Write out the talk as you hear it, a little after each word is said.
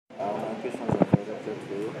questions are directed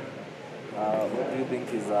to you. What do you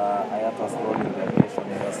think is IATA's role in the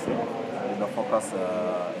aviation industry? The focus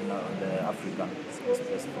on the African,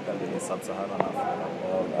 specifically Sub-Saharan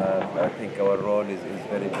Africa. I think our role is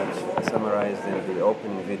very much summarized in the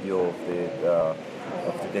opening video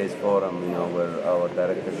of today's forum, where our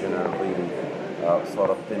Director General really sort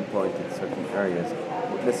of pinpointed certain areas.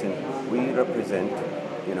 But listen, we represent,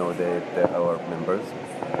 our members.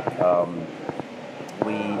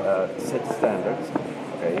 We set standards,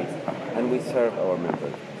 okay, and we serve our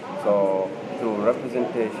members. So through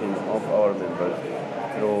representation of our members,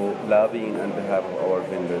 through lobbying on behalf of our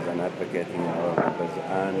vendors and advocating our members,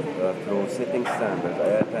 and through setting standards,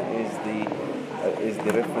 IATA is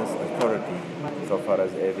the reference authority so far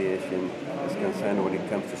as aviation is concerned when it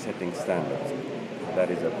comes to setting standards that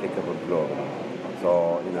is applicable globally.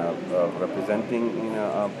 So, representing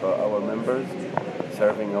our members,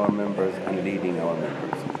 serving our members, and leading our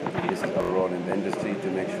members. This is our role in the industry,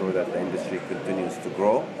 to make sure that the industry continues to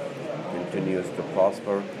grow, continues to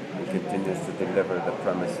prosper, and continues to deliver the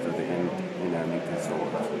promise to the end consumer.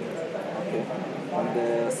 Okay. And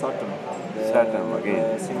the SATAM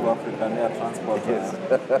again. The Single African Air Transport. Yes.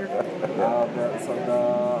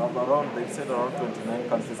 They said around 29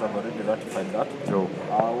 countries have already ratified that. True.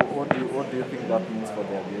 What do you think that means for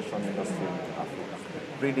the aviation industry in Africa?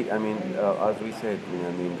 Really, as we said,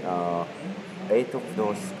 8 of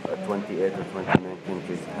those 28 or 29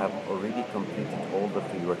 countries have already completed all the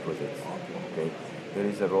prerequisites. Okay. There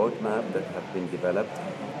is a roadmap that has been developed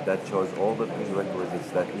that shows all the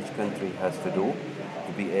prerequisites that each country has to do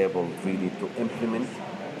to be able really to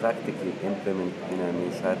practically implement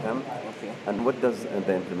SATAM. Okay. And what does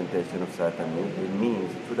the implementation of SATAM mean? It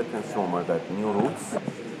means to the consumer that new routes,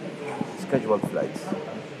 scheduled flights,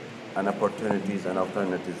 and opportunities and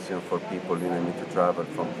alternatives for people to travel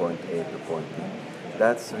from point A to point B.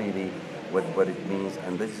 That's really what it means,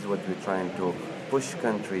 and this is what we're trying to push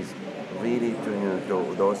countries really to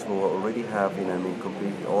those who already have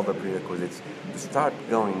completed all the prerequisites to start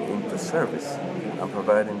going into service and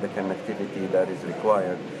providing the connectivity that is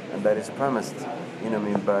required and that is promised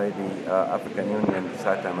by the African Union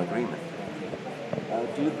SATAM agreement.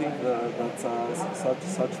 Do you think that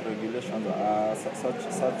such regulations, the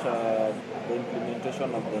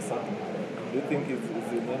implementation of the SATAM, do you think is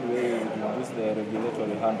in any way reduce the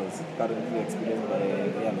regulatory handles currently experienced by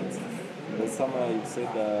airlines? There's somewhere you said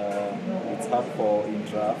it's hard for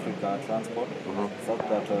intra-Africa transport, such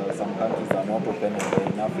that some countries are not open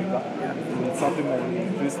in Africa. Will something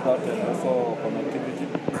increase that and also connectivity?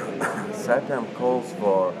 SATAM calls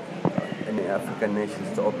for any African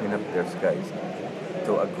nations to open up their skies,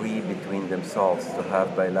 to agree between themselves, to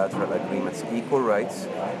have bilateral agreements, equal rights.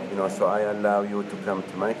 So I allow you to come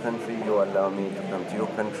to my country, you allow me to come to your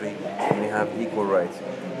country, and we have equal rights.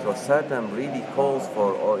 So SATAM really calls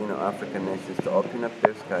for all African nations to open up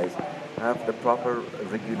their skies, have the proper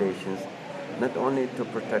regulations, not only to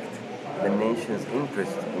protect the nation's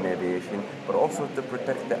interest in aviation, but also to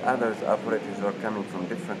protect the others operators who are coming from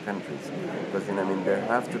different countries. Because there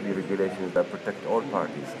have to be regulations that protect all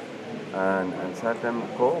parties. And SATAM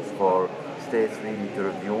calls for states really to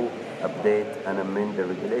review, update, and amend the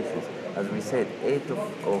regulations. As we said, 8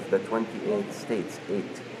 of the 28 states, 8,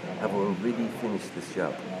 have already finished this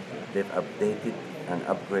job. They've updated and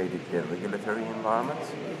upgraded their regulatory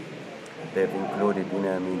environments. They've included,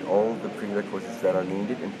 all the prerequisites that are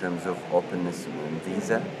needed in terms of openness and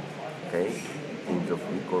visa, okay, in terms of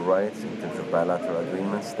equal rights, in terms of bilateral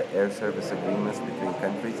agreements. The air service agreements between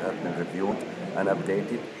countries have been reviewed and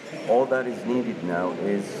updated. All that is needed now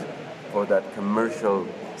is for that commercial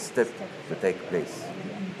step to take place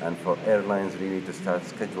and for airlines really to start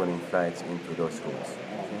scheduling flights into those routes.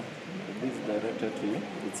 Okay. This is directed to you.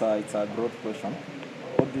 It's a broad question.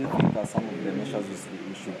 What do you think are some of the measures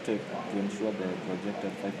we should take to ensure the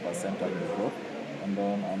projected 5% annual growth? And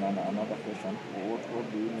then another question, what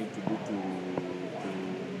do we need to do to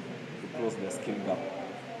close the skill gap?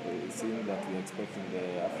 Seeing that we're expecting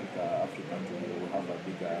the Africa to have a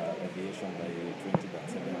bigger aviation by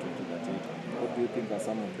 2037, 2038, what do you think are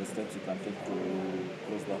some of the steps you can take to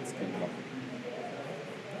close that skill gap?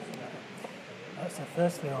 So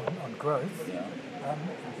firstly on growth, Yeah.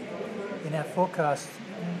 In our forecast,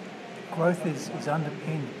 growth is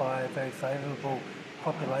underpinned by a very favourable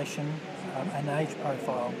population and age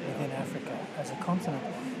profile within Africa. As a continent,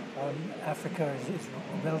 Africa is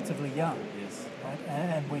relatively young. Yes. Right?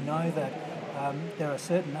 And we know that there are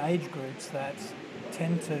certain age groups that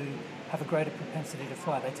tend to have a greater propensity to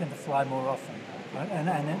fly. They tend to fly more often. Right?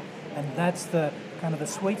 And that's the kind of the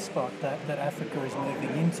sweet spot that Africa is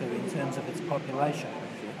moving into in terms of its population.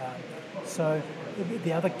 So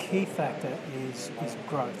The other key factor is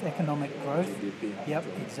growth, economic growth. GDP. Yep,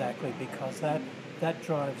 exactly, because that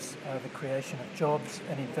drives the creation of jobs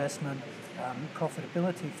and investment,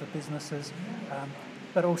 profitability for businesses,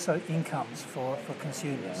 but also incomes for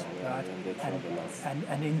consumers, right?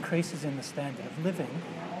 And increases in the standard of living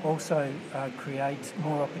also create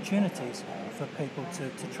more opportunities for people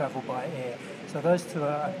to travel by air. So those two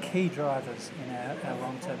are key drivers in our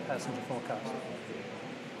long-term passenger forecast.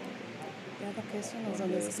 The other question was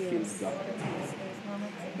on the skills.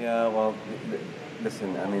 Yeah, well,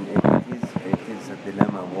 listen, I mean, it is a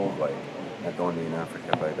dilemma worldwide, not only in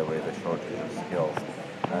Africa, by the way, the shortage of skills.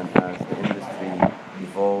 And as the industry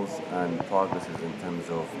evolves and progresses in terms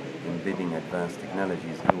of embedding advanced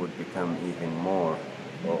technologies, it would become even more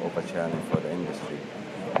of a challenge for the industry.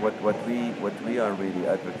 What we are really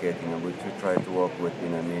advocating, and we try to work with,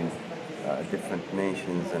 different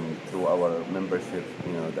nations and through our membership,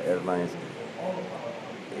 the airlines.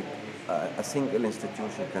 A single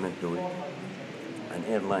institution cannot do it. An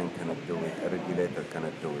airline cannot do it. A regulator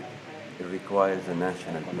cannot do it. It requires a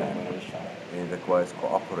national plan. It requires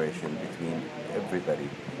cooperation between everybody,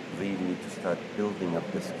 really, to start building up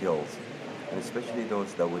the skills, and especially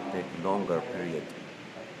those that would take longer period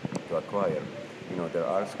to acquire. There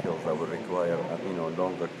are skills that will require,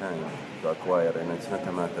 longer time to acquire, and it's not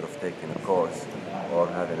a matter of taking a course or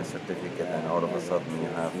having a certificate and all of a sudden you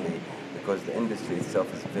have because the industry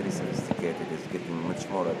itself is very sophisticated, it's getting much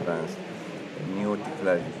more advanced. New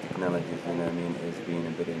technologies, is being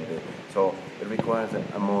embedded in there. So it requires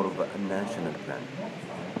a more of a national plan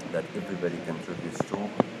that everybody contributes to,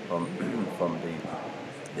 from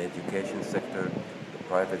the education sector, the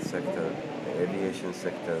private sector, the aviation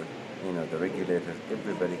sector, the regulators,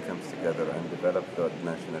 everybody comes together and develop the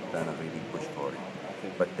national plan and really push for it.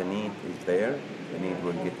 But the need is there. The need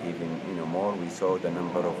will get even more. We saw the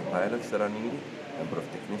number of pilots that are needed, number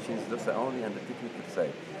of technicians. Those are only on the technical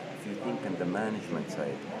side. If you think on the management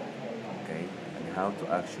side, okay, and how to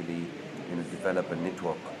actually develop a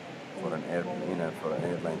network for an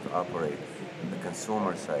airline to operate, the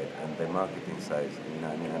consumer side and the marketing side,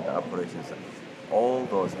 and the operations side. All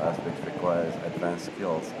those aspects requires advanced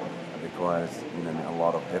skills and requires a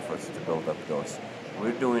lot of efforts to build up those.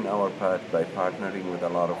 We're doing our part by partnering with a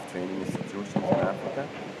lot of training institutions in Africa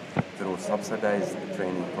through subsidized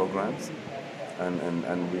training programs,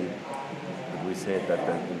 and we said that,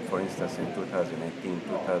 for instance, in 2018,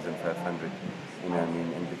 2,500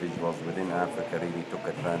 individuals within Africa really took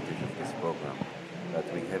advantage of this program that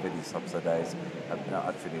we heavily subsidize.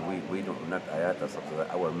 Actually, we don't, not IATA subsidize,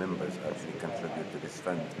 our members actually contribute to this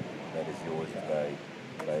fund that is used by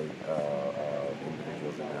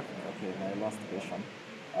individuals in Africa. Okay, my last question.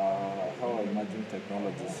 How are emerging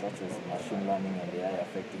technologies such as machine learning and AI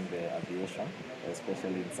affecting the aviation,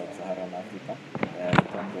 especially in sub-Saharan Africa, in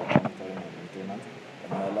terms of monitoring and maintenance?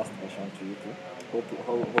 And my last question to you too.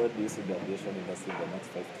 Where do you see the aviation industry in the next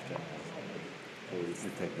 5 to 10 years?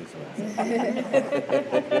 You take this one.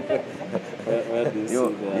 Where do you see the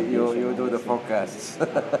aviation you do the forecasts.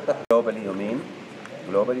 Globally, you mean?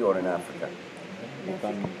 Globally or in Africa?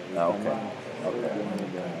 Okay.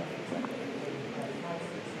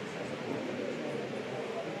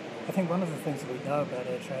 I think one of the things that we know about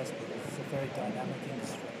air transport is it's a very dynamic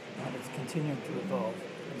industry and it's continuing to evolve.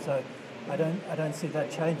 And so I don't see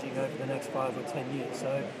that changing over the next 5 or 10 years.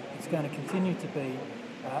 So it's going to continue to be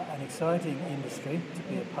an exciting industry to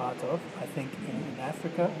be a part of. I think in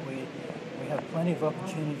Africa we have plenty of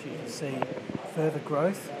opportunity to see further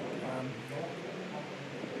growth.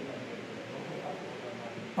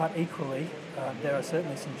 But equally, there are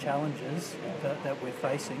certainly some challenges that we're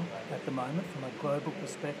facing at the moment from a global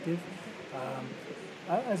perspective,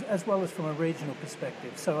 as well as from a regional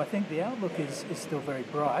perspective. So I think the outlook is still very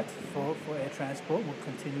bright for air transport. We'll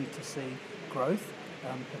continue to see growth,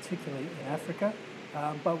 particularly in Africa.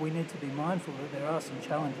 But we need to be mindful that there are some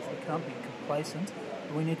challenges. We can't be complacent.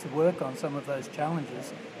 We need to work on some of those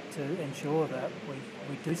challenges to ensure that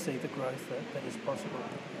we do see the growth that is possible.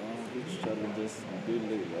 Which challenges do you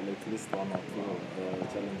list one or two of the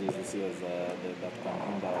challenges you see as that can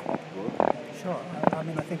hinder that growth? Sure. I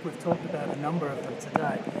mean, I think we've talked about a number of them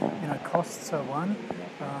today. Costs are one.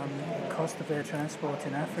 The cost of air transport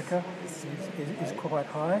in Africa is quite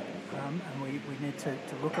high, and we need to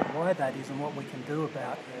look at why that is and what we can do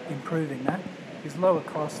about improving that. Because lower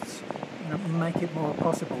costs make it more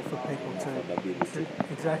possible for people to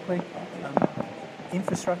exactly.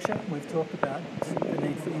 Infrastructure, we've talked about the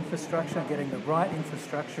need for infrastructure, getting the right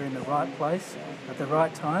infrastructure in the right place at the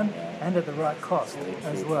right time and at the right cost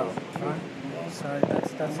as well, right? So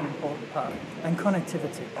that's an important part. And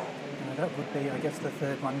connectivity, that would be, I guess, the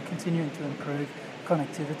third one, continuing to improve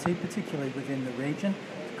connectivity, particularly within the region,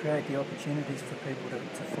 to create the opportunities for people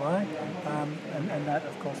to fly, and that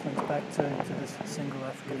of course links back to this single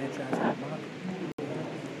African air transport market.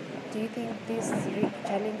 Do you think these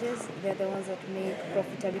challenges, they're the ones that make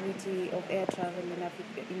profitability of air travel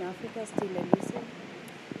in Africa still elusive?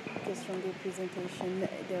 Because from the presentation,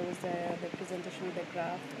 there was the presentation of the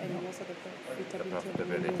graph, and also the profitability of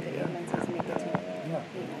many of the airlines is negative.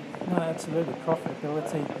 No, absolutely.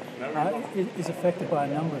 Profitability is affected by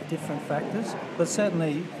a number of different factors, but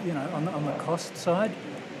certainly, on the cost side,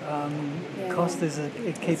 cost is a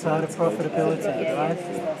key part of profitability, right?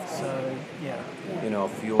 So,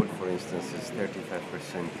 Fuel, for instance, is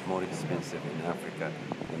 35% more expensive in Africa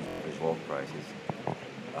than the world prices.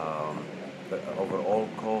 The overall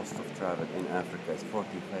cost of travel in Africa is 45%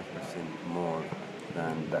 more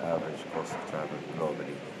than the average cost of travel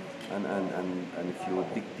globally. And if you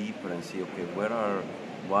dig deeper and see, okay,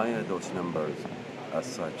 why are those numbers as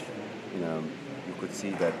such? You could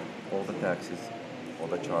see that all the taxes, all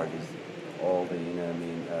the charges, all the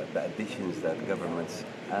the additions that governments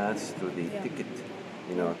adds to the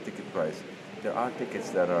ticket price. There are tickets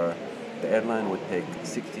that the airline would take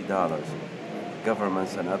 $60.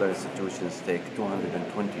 Governments and other institutions take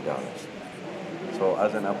 $220. So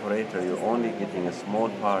as an operator, you're only getting a small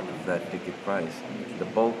part of that ticket price. The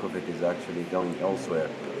bulk of it is actually going elsewhere.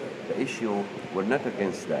 The issue, we're not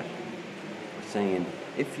against that. We're saying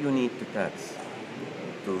if you need to tax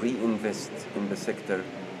to reinvest in the sector,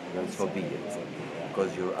 then so be it,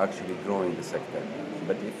 because you're actually growing the sector.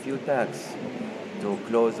 But if you tax to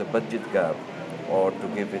close a budget gap or to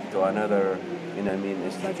give it to another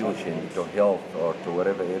institution, to health or to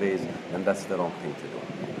whatever it is, then that's the wrong thing to do.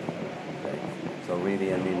 Okay? So really,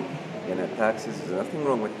 taxes, there's nothing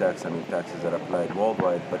wrong with tax. Taxes are applied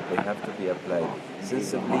worldwide, but they have to be applied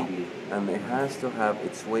sensibly, and it has to have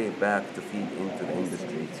its way back to feed into the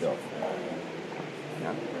industry itself.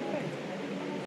 Yeah.